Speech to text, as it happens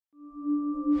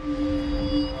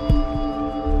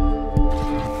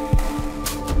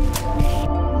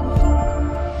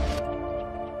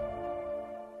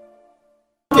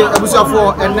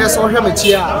for and next or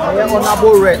Hemitia,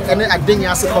 Honorable Red, and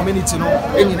Adenyase community, no,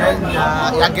 any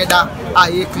Yageda,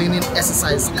 I cleaning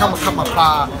exercise, come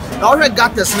pa. Now, I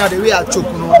got this now the way I took,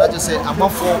 no, that just say, I'm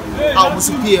off for how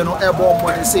Musipia, no airborne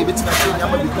when they say it's not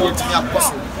going to be great to me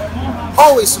apostle.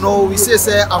 Always know we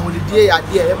say I'm with the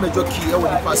idea, I'm a jockey, I will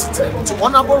pass it to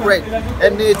Honorable Red,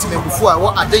 and they to me before I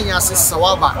want Adenyase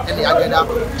Sawaba, and the Agenda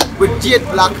with Jet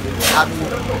Black, I mean,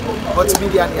 what's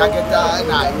media and the Agenda,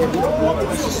 and I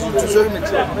to show him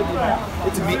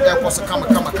it to me, airports, come,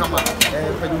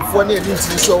 and before near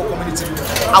the show community,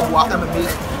 Abwa,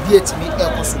 MMA, dear to me,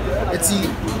 airports. It's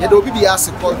the OBBS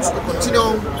to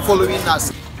continue following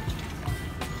us.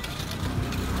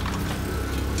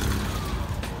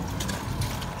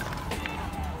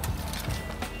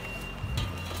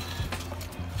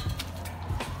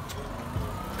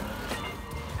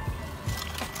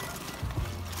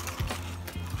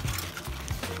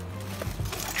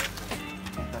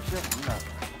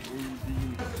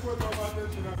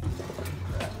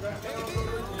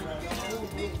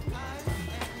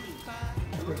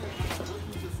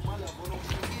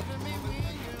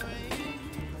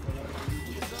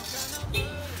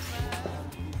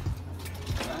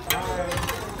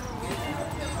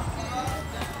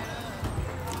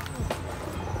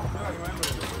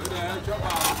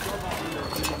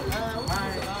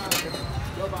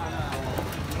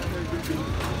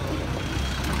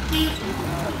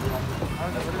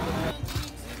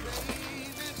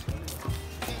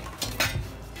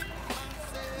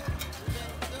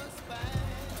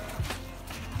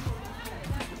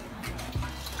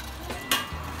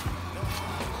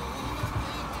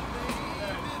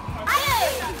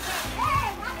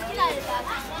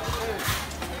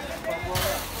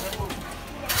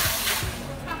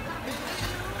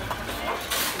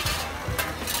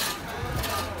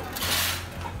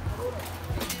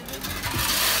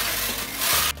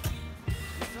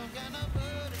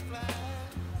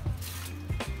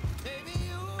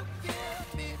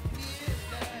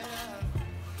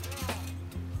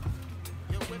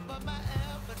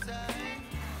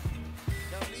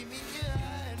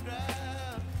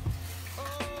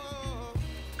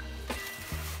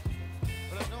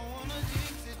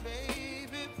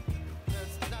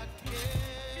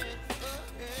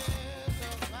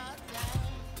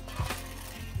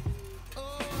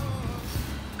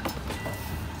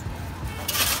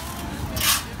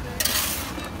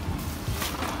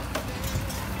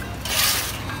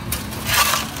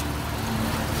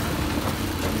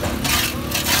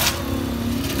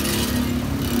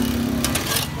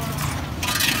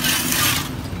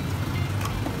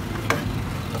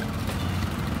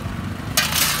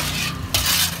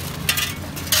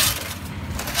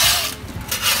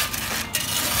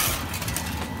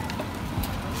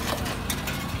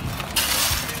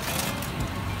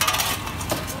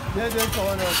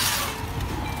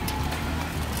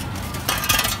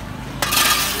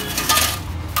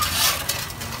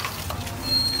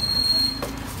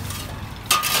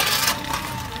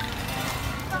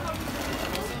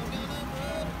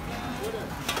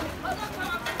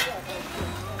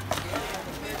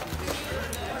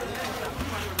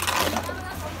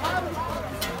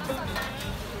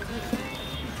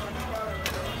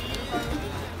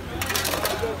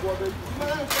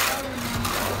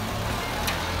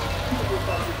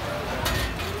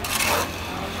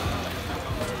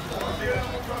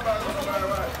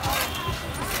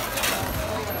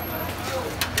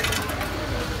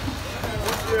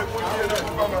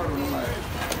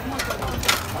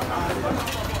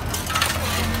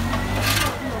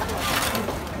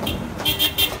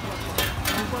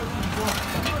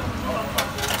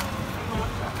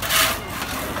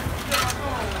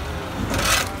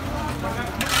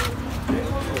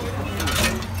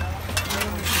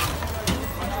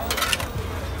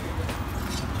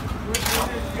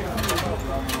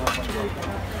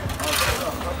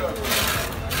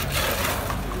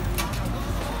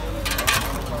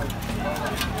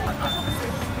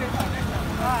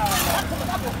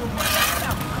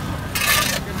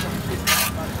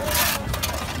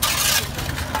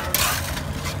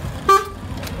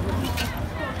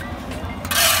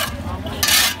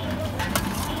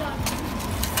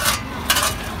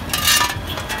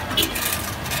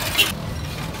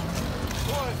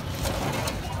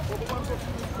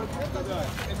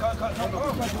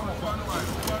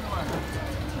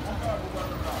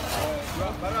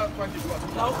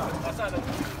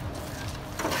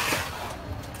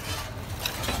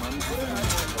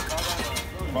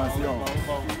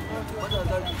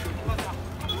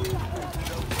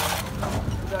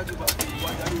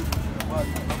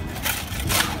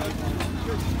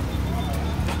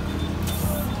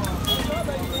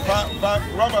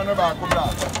 rubber never come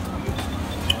down.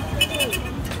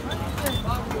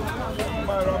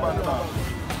 My rubber never.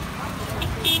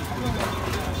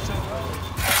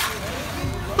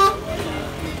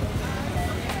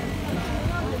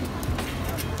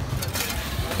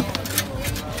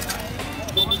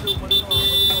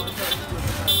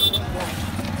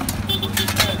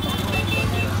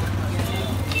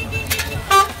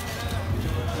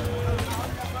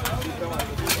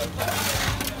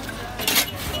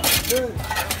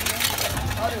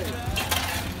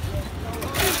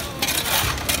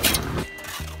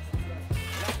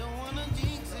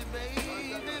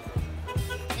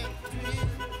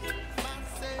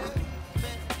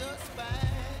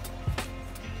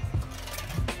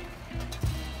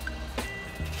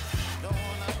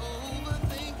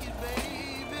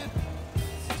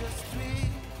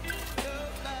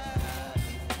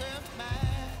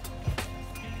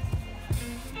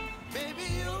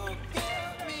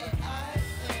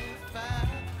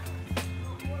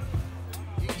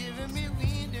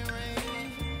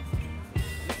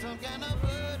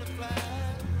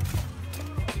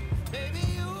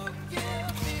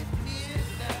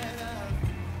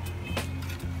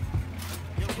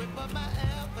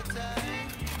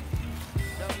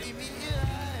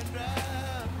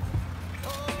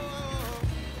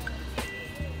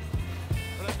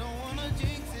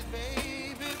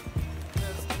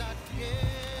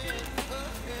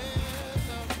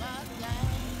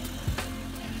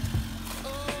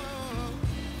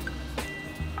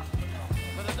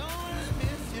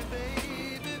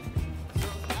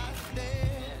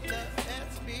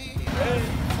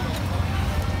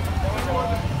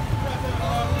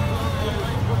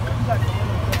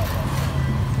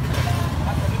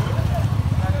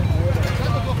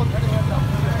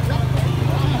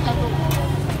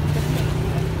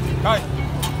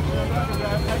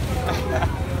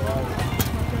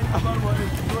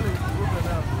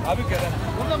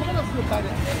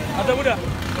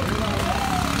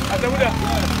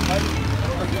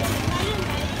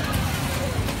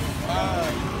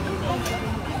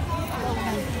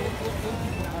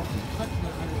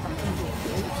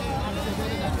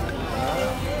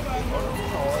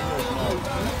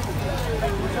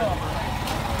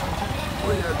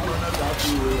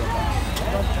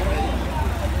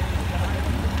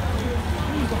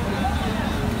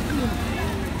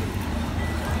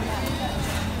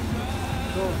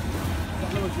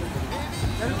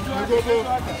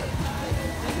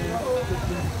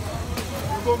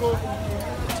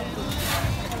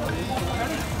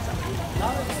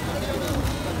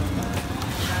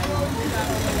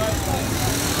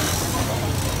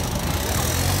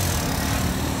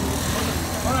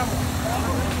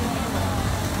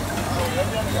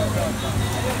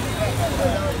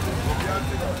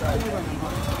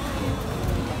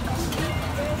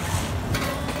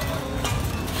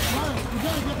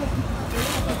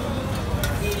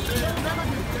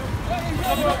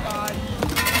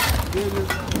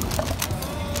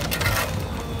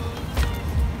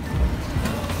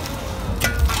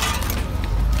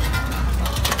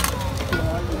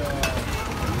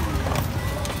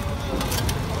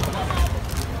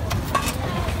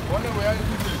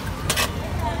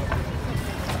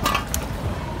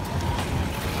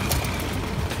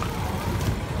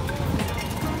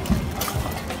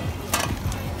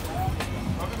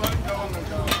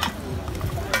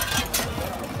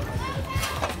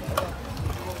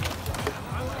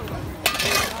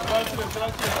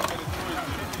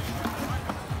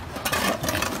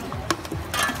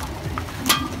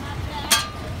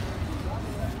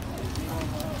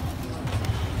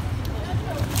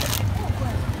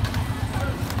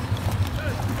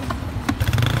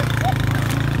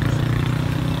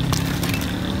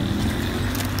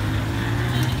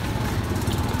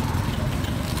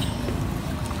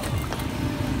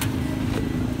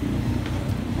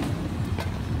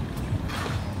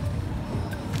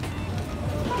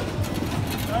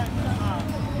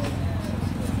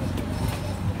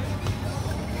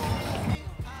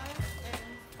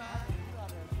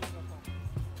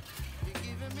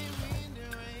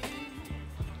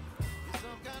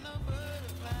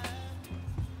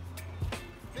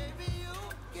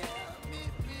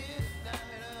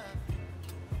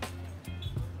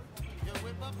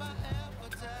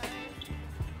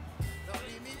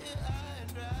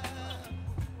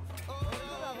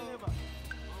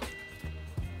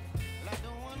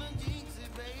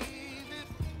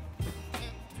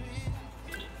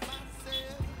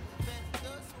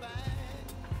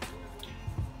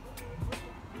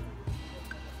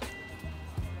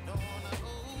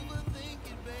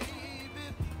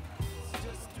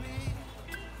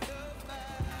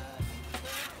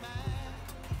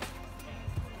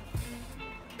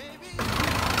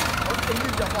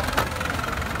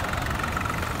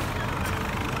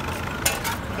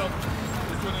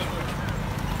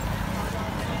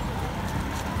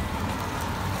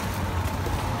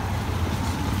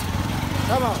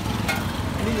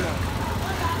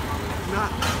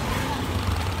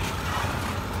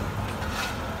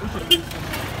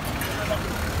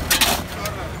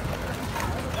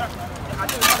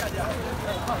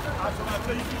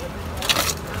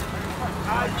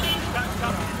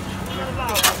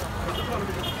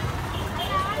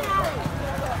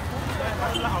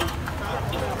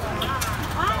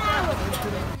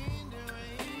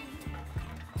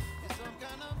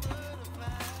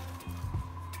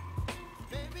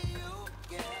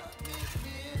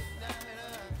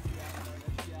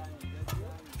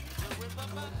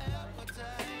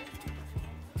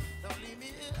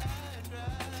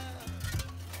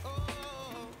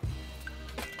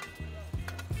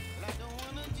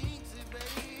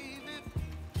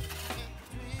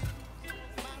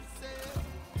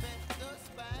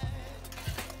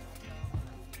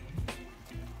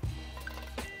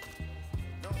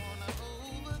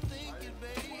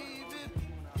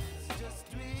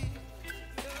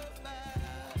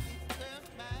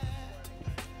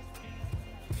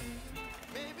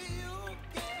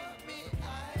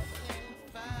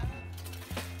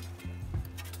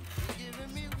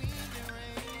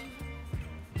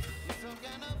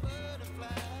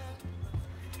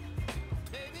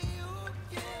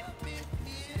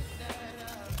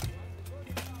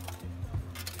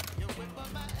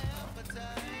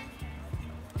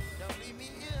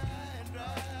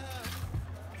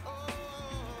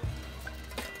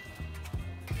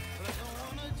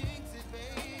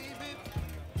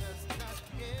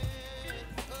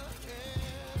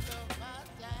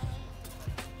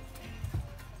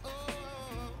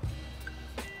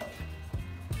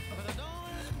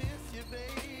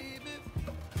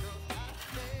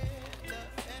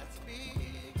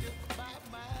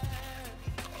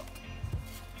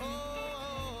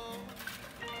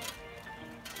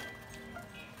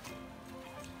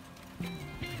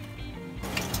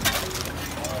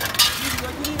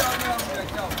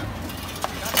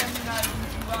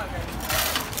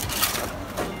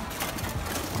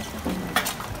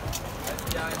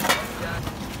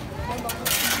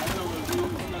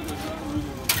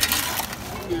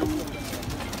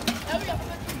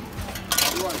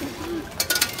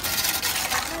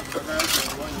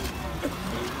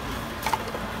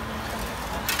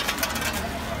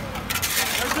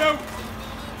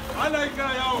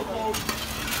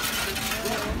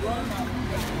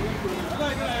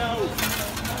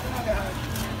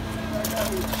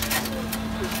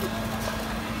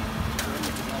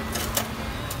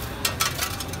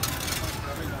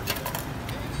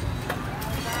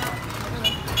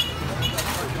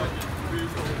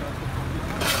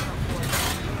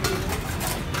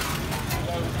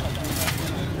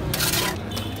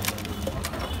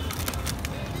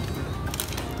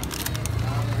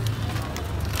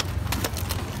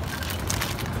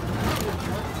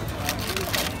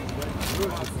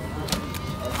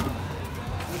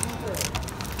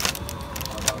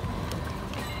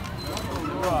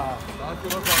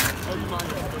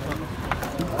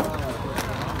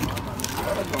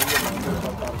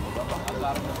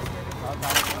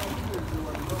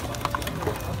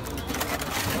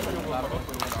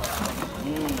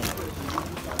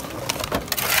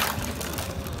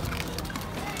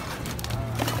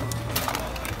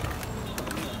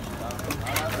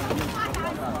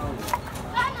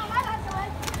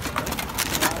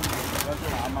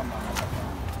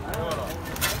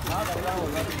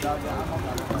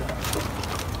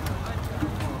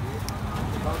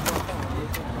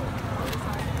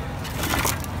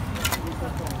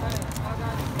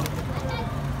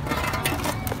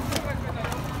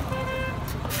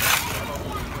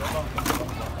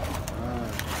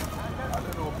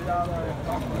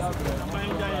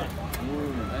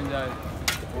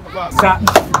 Sa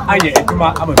aye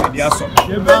etuma amabedi aso.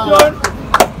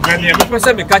 Na ne me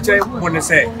pese me ka kire mo ne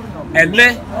se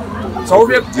ene so wo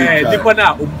nipa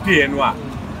na obie no a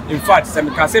in fact se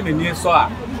me ka se me ni so a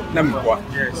na me kwa.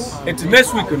 Yes. It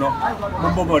next week no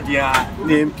mo bo dia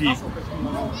na MP.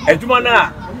 Eduma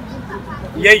na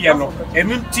ye no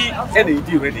enunti e na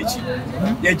idi ready chi.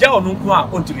 Ye ja onu nko a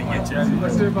ontumi nye.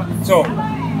 So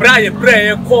pray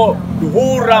call the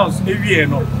whole rounds ewie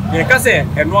no. Ye ka se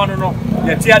eno anu no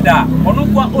ye tiada onu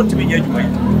kwa ontumi nye adwuma yi.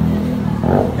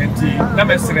 Enti na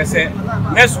me sere se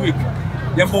next week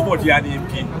ye bobo dia na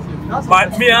MP.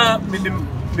 But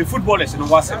me footballers no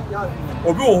wase.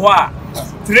 Obi wo ho a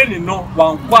training no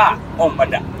wan kwa on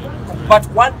bada. But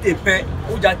one day pe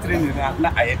uja training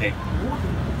na ayede.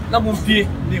 Na mumpi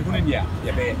ni hunu nia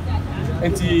ye be.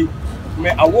 Enti me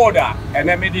award a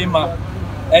ene me di ma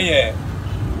eye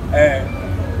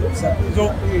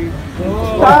so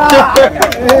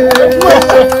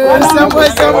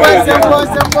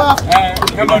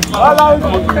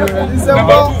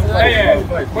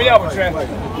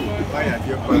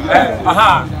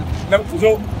Aha.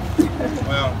 So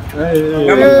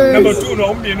number 2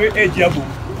 no me no ejiabo.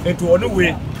 Eto ono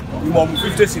we you mom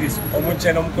 50 series omo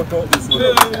channel mkoto usuo.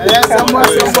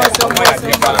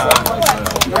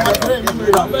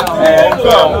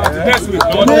 Next week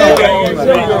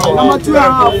number 2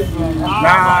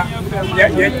 na ye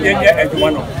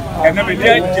edumano and na me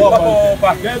dey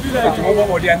papa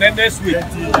etumo dey and next week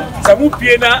samu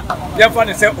pie na ye fa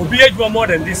ne say obi eduma more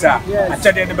than this a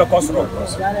achede ne be kosoro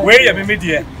we ye me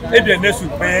dey e be next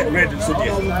week be ready so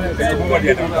dey etumo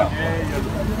dey na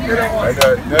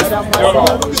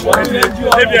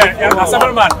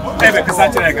Asabelman, ebe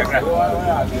kisachire gagra.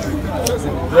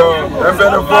 Yo,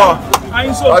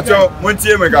 Acho,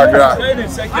 muntie me gagra.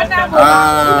 Let's go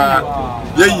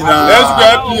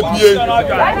pie.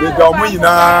 We go mu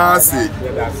yina se.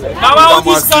 Mama o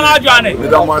discount adwane. We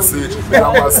don't say.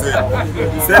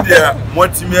 Say there,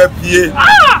 montime pie.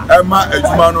 Emma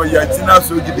ejuma no ya tina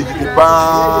so gidigidi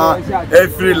pa.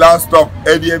 Every last stop,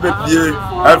 edi ebe pie.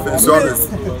 Every service.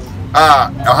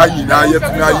 Aha yina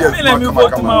yetuna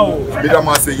kama. We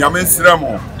don't say yamen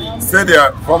sremo. Say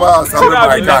there, former assembly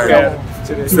my guy.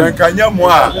 Senkanya mo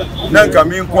a na nka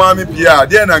me nko me pia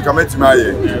de na nka metimi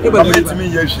aye ametimi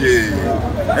ye hwe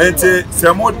enti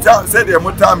se mota se de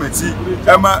mota meti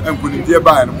ema nkunidie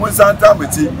ba no mo santa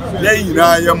meti ye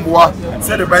yina ye mboa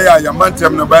se de ba ya ya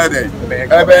mantem no ba de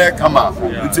ebe kama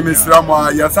enti misra mo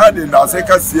ya sa de na se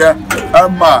kase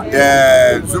ema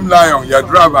zoom lion ya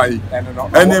driver yi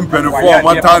eni mpenfo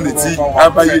maternity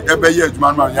ebe ye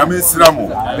adwuma no ya misra mo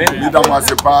mi da mo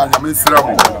ase pa ya misra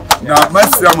mo na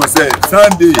masra mo se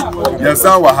Sunday, yes,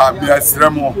 I will have your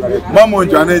ceremony. Mamma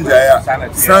Jananja,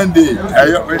 Sunday,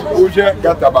 I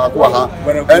got about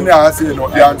and I say no,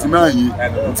 the Antimani,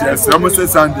 yes, almost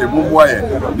Sunday, Mumway,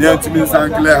 the Antimin San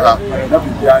Clara,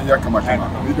 nothing behind Yakamaka.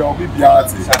 We don't be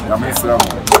Biati, Yamisra.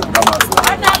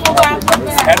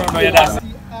 I don't know that.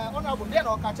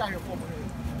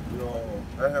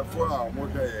 I have 4 more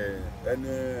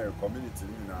any community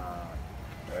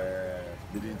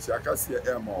in Chakasia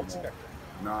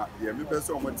na ye me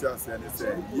pese omoti ase ne se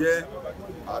ye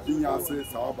Adenyase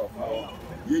Sawaba fo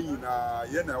ye nyina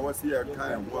ye na wose ye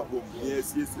kan ho abom ye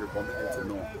siesie community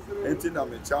no enti na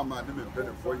me chama ne me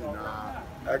pene fo nyina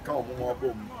e kan ho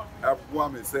abom apoa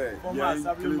me se ye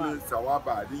clean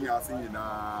Sawaba Adenyase nyina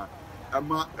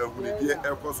ama ehunidie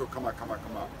ekoso kama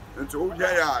enti o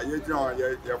ya ye gina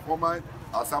ye former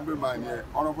assemblyman ye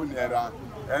honorable Nera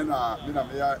na me na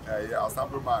me ya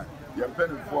assemblyman ye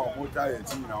pen for mota ye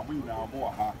chi na mo nyina mo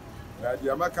ha na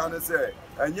de maka ne se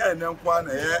enye ne nkwa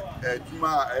na ye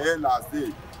aduma last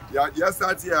day ya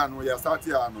start ya no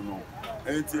no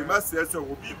enti mase se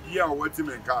obi bia wati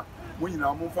menka mo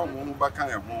nyina mo fa mo baka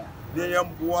ye ho ne ye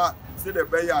mboa se de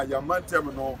be ya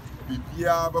mantem no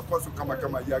bibia be koso kama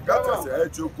ya gata se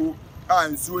echoko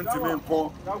nsu ntimi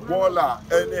mpo bola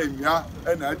ene enwa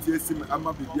ena atiesim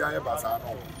ama bibia ye basa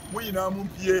no mo nyina mo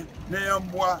pie ne ye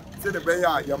mboa se de be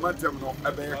ya mantem no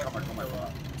ebe ye kama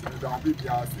don't be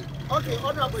biasi. Okay,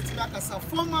 honorable Tinakasa,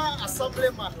 former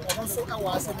assemblyman, also a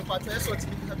was a party, so to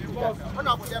be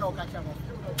honorable General Kakamo.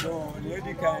 No,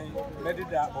 lady kind,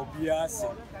 Medida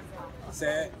Obiasi,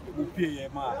 say,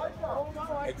 Upie Ma,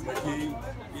 Exmaki,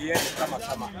 yes, Kama,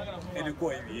 and a go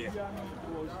here.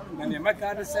 And the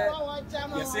Macana said,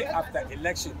 you say after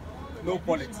election, no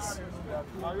politics,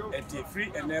 and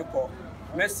free and echo.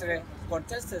 Mestre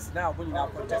contestants now when you are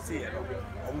contesting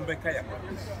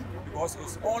because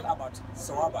it's all about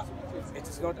Sawaba. It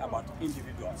is not about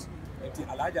individuals. It is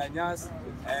Adenyase,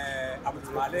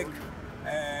 Malik,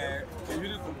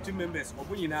 team members,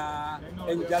 Obunina,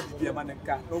 and Judge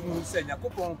Diamaneka, no say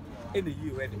Yakupon, any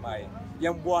year ready my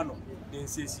young Buano, the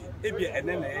NCC, Ebia and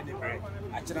then any bread.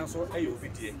 I chance so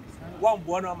AOVD. One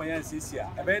Buano my NCC,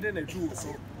 a better than a Jew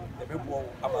so. Okay,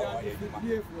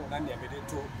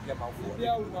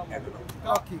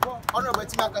 honorable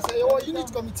Tinakasa,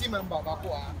 unit committee member,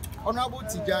 honorable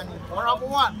Tijani, honorable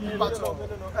one, but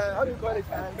how do you call it?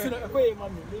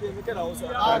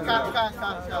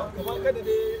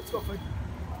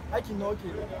 I can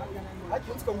okay. I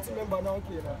can committee member now.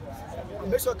 Okay,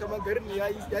 make sure come get me.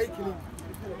 I killing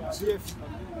chief.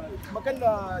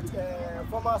 Makanda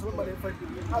former somebody for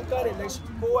Ankara election.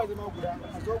 Who I don't know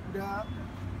good.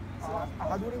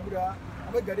 Haduri Buddha,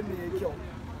 I'm getting the kill.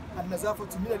 And Nazafa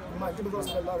to me, my Jimmy Ross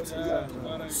and Larry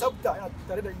Subta,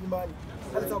 Tarada Imani.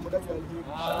 That's what I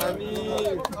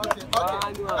mean.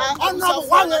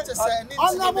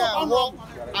 Honorable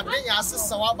Adenyase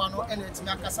Sawaba and it's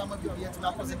Nakasama Bibiat,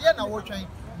 because again I was trying.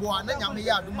 Boana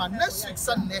Yamia, do my next week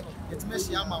Sunday, it's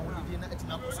Messiama, we didn't at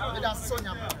Naples. That's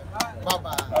Sonia. Bye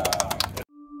bye.